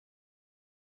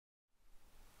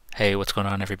Hey, what's going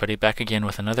on everybody? Back again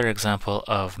with another example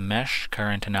of mesh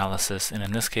current analysis, and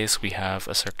in this case we have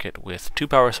a circuit with two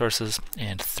power sources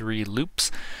and three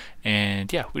loops.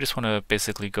 And yeah, we just want to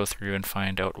basically go through and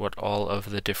find out what all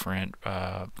of the different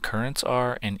currents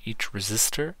are in each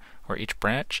resistor or each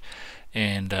branch,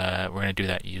 and we're going to do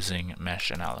that using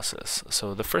mesh analysis.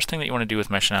 So the first thing that you want to do with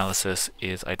mesh analysis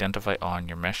is identify on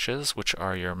your meshes, which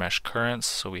are your mesh currents.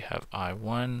 So we have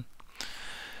I1,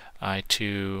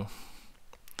 I2,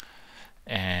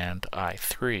 and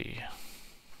I3.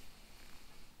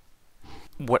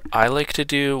 What I like to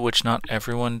do, which not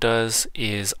everyone does,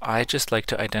 is I just like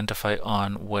to identify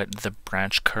on what the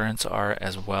branch currents are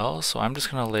as well. So I'm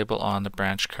just going to label on the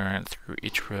branch current through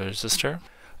each resistor.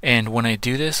 And when I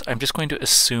do this, I'm just going to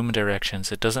assume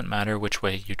directions. It doesn't matter which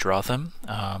way you draw them.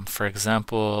 For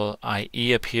example,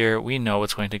 IE up here, we know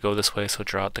it's going to go this way, so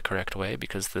draw it the correct way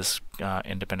because this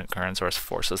independent current source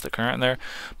forces the current in there.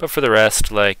 But for the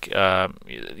rest, like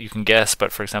you can guess,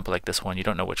 but for example, like this one, you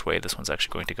don't know which way this one's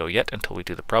actually going to go yet until we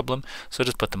do the problem. So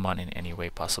just put them on in any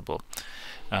way possible.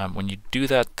 When you do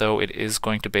that, though, it is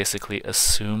going to basically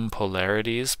assume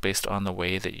polarities based on the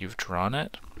way that you've drawn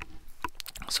it.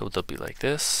 So they'll be like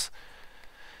this,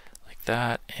 like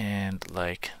that, and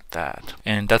like that.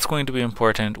 And that's going to be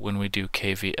important when we do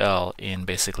KVL in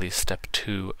basically step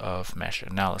 2 of mesh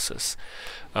analysis.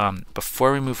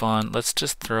 Before we move on, let's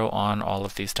just throw on all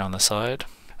of these down the side.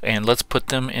 And let's put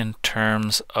them in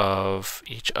terms of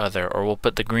each other, or we'll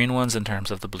put the green ones in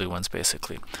terms of the blue ones,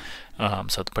 basically.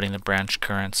 So putting the branch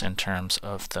currents in terms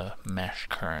of the mesh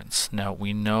currents. Now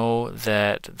we know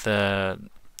that the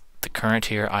current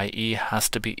here, IE, has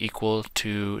to be equal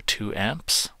to 2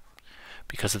 amps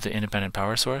because of the independent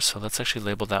power source. So let's actually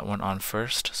label that one on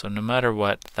first. So no matter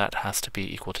what, that has to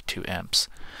be equal to 2 amps.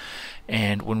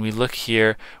 And when we look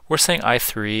here, we're saying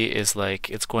I3 is like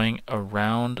it's going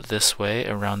around this way,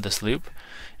 around this loop.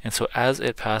 And so as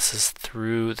it passes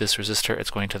through this resistor,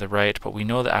 it's going to the right, but we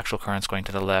know the actual current's going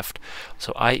to the left.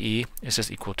 So IE is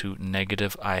just equal to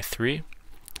negative I3.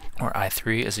 Or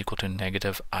I3 is equal to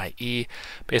negative IE.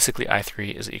 Basically,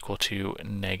 I3 is equal to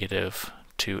negative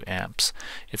 2 amps.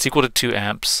 It's equal to 2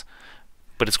 amps,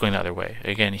 but it's going the other way.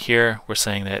 Again, here we're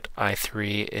saying that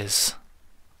I3 is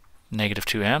negative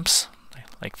 2 amps,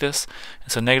 like this.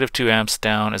 And so negative 2 amps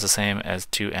down is the same as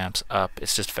 2 amps up.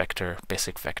 It's just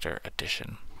basic vector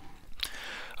addition.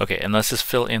 Okay, and let's just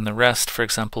fill in the rest. For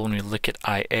example, when we look at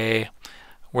IA,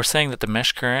 we're saying that the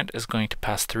mesh current is going to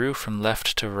pass through from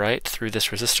left to right through this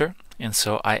resistor, and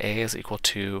so IA is equal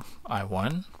to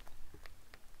I1.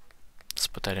 Let's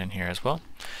put that in here as well.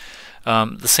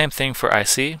 The same thing for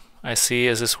IC. IC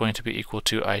is just going to be equal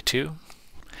to I2.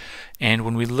 And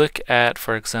when we look at,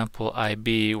 for example,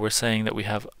 IB, we're saying that we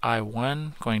have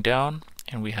I1 going down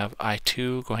and we have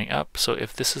I2 going up. So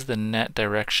if this is the net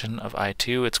direction of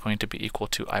I2, it's going to be equal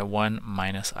to I1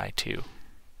 minus I2.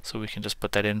 So we can just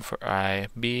put that in for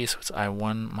IB, so it's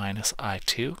I1 minus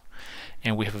I2.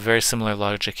 And we have a very similar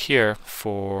logic here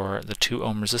for the 2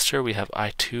 ohm resistor. We have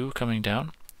I2 coming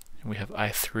down, and we have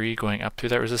I3 going up through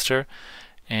that resistor,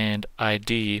 and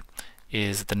ID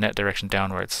is the net direction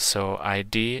downwards. So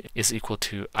ID is equal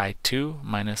to I2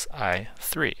 minus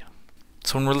I3.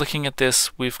 So when we're looking at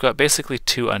this, we've got basically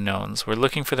 2 unknowns. We're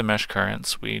looking for the mesh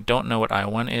currents. We don't know what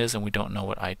I1 is and we don't know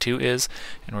what I2 is,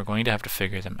 and we're going to have to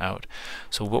figure them out.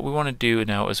 So what we want to do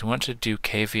now is we want to do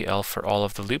KVL for all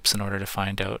of the loops in order to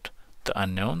find out the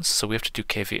unknowns. So we have to do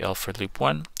KVL for loop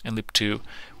 1 and loop 2.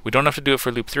 We don't have to do it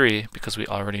for loop 3 because we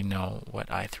already know what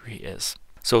I3 is.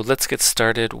 So let's get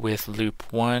started with loop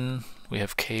 1. We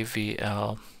have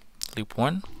KVL loop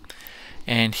 1.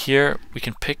 And here we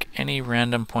can pick any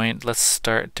random point. Let's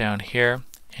start down here,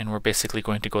 and we're basically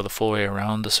going to go the full way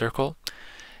around the circle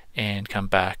and come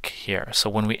back here.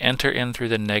 So when we enter in through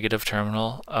the negative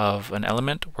terminal of an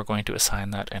element, we're going to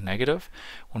assign that a negative.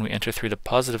 When we enter through the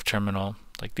positive terminal,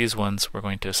 like these ones, we're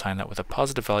going to assign that with a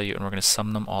positive value, and we're going to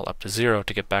sum them all up to 0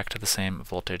 to get back to the same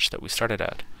voltage that we started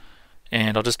at.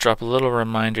 And I'll just drop a little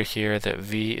reminder here that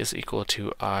V is equal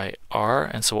to IR,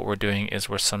 and so what we're doing is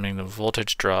we're summing the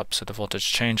voltage drop, so the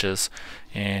voltage changes.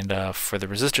 And for the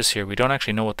resistors here, we don't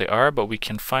actually know what they are, but we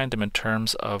can find them in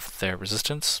terms of their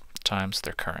resistance times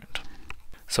their current.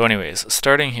 So anyways,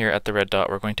 starting here at the red dot,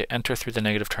 we're going to enter through the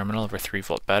negative terminal of our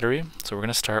 3-volt battery. So we're going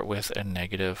to start with a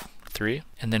negative 3,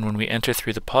 and then when we enter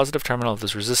through the positive terminal of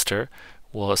this resistor,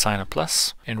 we'll assign a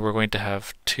plus, and we're going to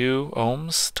have 2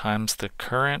 ohms times the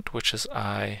current, which is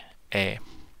IA.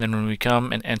 Then when we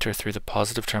come and enter through the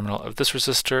positive terminal of this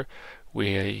resistor,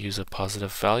 we use a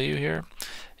positive value here,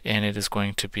 and it is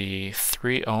going to be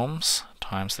 3 ohms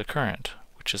times the current,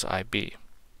 which is IB,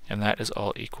 and that is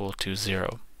all equal to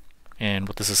 0. And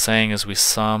what this is saying is we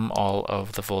sum all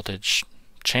of the voltage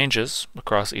changes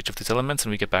across each of these elements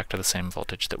and we get back to the same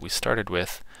voltage that we started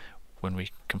with when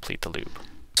we complete the loop.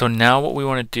 So now what we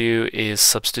want to do is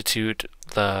substitute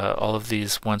all of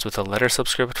these ones with a letter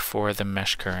subscript for the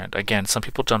mesh current. Again, some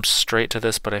people jump straight to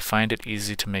this, but I find it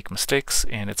easy to make mistakes,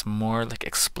 and it's more like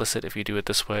explicit if you do it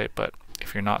this way, but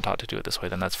if you're not taught to do it this way,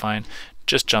 then that's fine.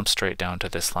 Just jump straight down to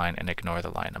this line and ignore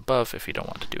the line above if you don't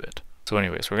want to do it. So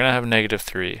anyways, we're going to have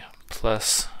 -3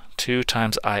 plus 2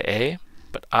 times IA,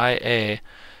 but IA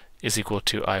is equal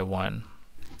to I1.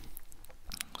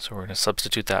 So we're going to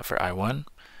substitute that for I1,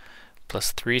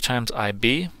 plus 3 times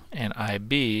IB, and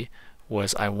IB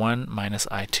was I1 minus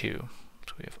I2.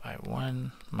 So we have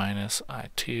I1 minus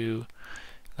I2,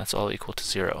 that's all equal to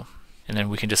 0. And then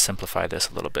we can just simplify this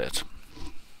a little bit.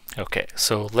 Okay,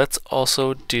 so let's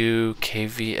also do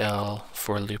KVL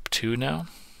for loop 2 now.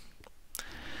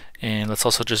 And let's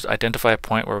also just identify a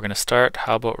point where we're going to start.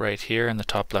 How about right here in the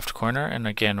top left corner? And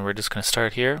again, we're just going to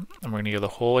start here, and we're going to go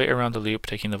the whole way around the loop,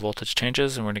 taking the voltage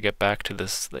changes, and we're going to get back to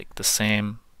this, like the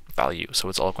same value. So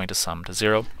it's all going to sum to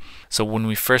 0. So when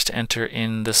we first enter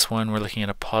in this one, we're looking at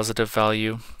a positive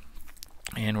value,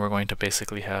 and we're going to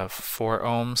basically have 4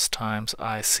 ohms times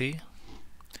IC.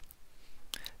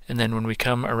 And then when we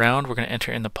come around, we're going to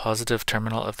enter in the positive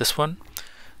terminal of this one.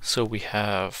 So we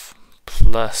have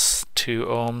plus 2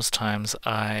 ohms times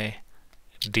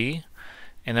ID,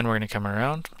 and then we're going to come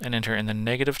around and enter in the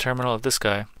negative terminal of this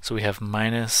guy. So we have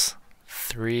minus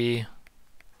 3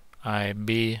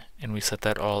 IB, and we set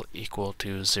that all equal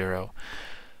to 0.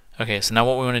 Okay, so now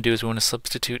what we want to do is we want to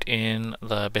substitute in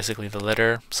basically the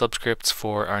letter subscripts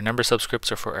for our number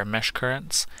subscripts or for our mesh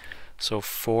currents. So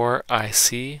for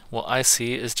IC, well,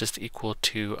 IC is just equal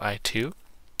to I2.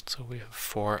 So we have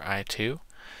 4I2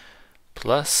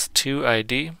 plus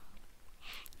 2ID,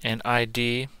 and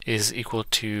ID is equal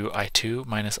to I2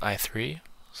 minus I3.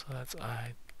 So that's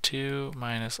I2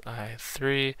 minus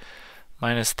I3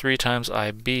 minus 3 times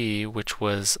IB, which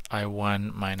was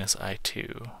I1 minus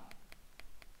I2.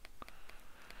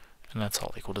 And that's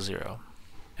all equal to 0.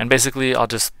 And basically, I'll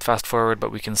just fast forward,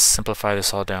 but we can simplify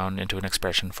this all down into an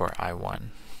expression for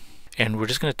I1. And we're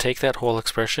just going to take that whole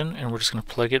expression and we're just going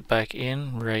to plug it back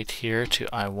in right here to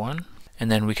I1.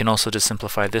 And then we can also just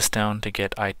simplify this down to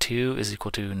get I2 is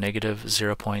equal to negative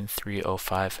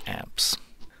 0.305 amps.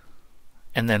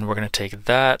 And then we're going to take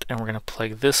that and we're going to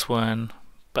plug this one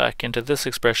back into this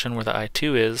expression where the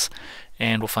I2 is,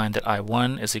 and we'll find that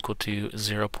I1 is equal to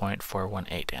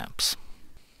 0.418 amps.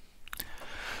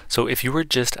 So if you were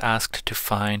just asked to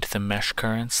find the mesh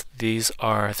currents, these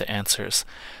are the answers.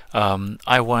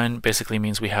 I1 basically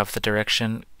means we have the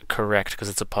direction correct because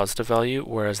it's a positive value,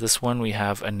 whereas this one we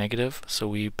have a negative. So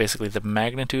we basically, the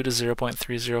magnitude is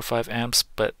 0.305 amps,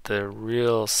 but the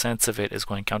real sense of it is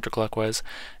going counterclockwise,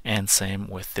 and same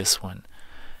with this one.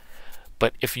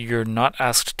 But if you're not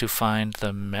asked to find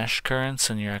the mesh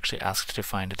currents and you're actually asked to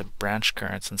find the branch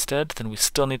currents instead, then we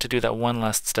still need to do that one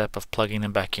last step of plugging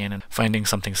them back in and finding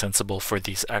something sensible for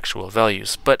these actual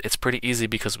values. But it's pretty easy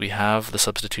because we have the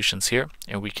substitutions here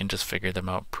and we can just figure them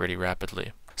out pretty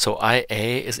rapidly. So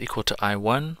IA is equal to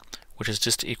I1, which is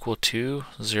just equal to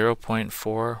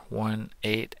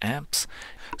 0.418 amps.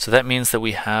 So that means that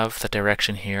we have the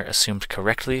direction here assumed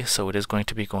correctly, so it is going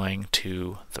to be going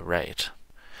to the right.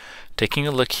 Taking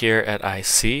a look here at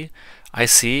IC,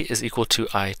 IC is equal to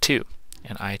I2,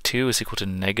 and I2 is equal to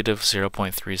negative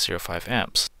 0.305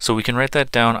 amps. So we can write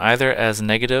that down either as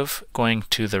negative going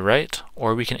to the right,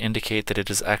 or we can indicate that it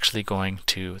is actually going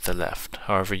to the left.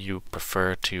 However you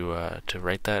prefer to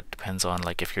write that depends on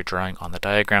like if you're drawing on the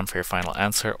diagram for your final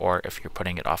answer or if you're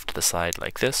putting it off to the side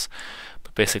like this.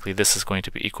 But basically this is going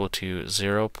to be equal to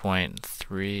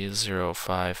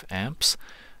 0.305 amps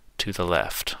to the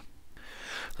left.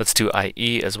 Let's do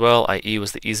IE as well. IE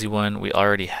was the easy one. We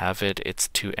already have it. It's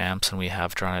 2 amps and we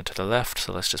have drawn it to the left.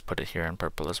 So let's just put it here in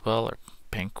purple as well, or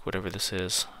pink, whatever this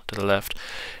is, to the left.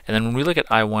 And then when we look at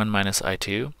I1 minus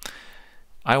I2,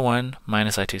 I1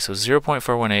 minus I2, so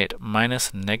 0.418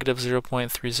 minus negative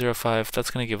 0.305, that's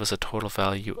going to give us a total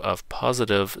value of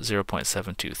positive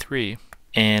 0.723.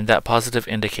 And that positive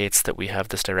indicates that we have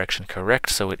this direction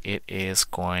correct, so it is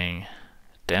going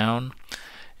down.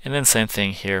 And then same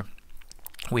thing here.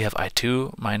 We have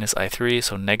I2 minus I3,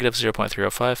 so negative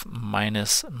 0.305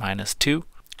 minus 2.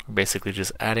 We're basically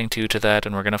just adding 2 to that,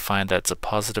 and we're going to find that's a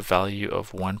positive value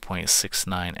of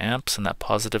 1.69 amps, and that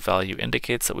positive value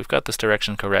indicates that we've got this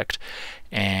direction correct,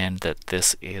 and that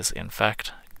this is in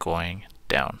fact going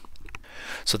down.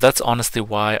 So that's honestly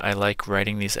why I like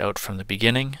writing these out from the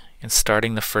beginning. and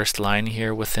starting the first line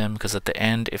here with them, because at the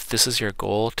end, if this is your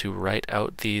goal to write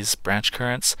out these branch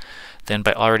currents, then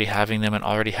by already having them and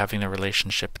already having the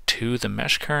relationship to the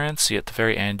mesh currents, at the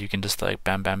very end you can just like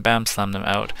bam bam bam slam them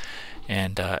out,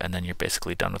 and then you're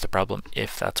basically done with the problem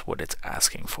if that's what it's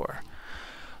asking for.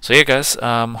 So yeah guys,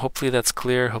 hopefully that's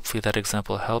clear, hopefully that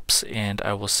example helps, and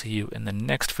I will see you in the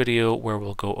next video where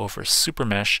we'll go over super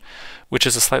mesh, which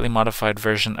is a slightly modified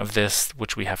version of this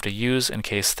which we have to use in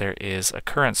case there is a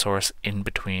current source in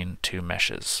between two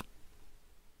meshes.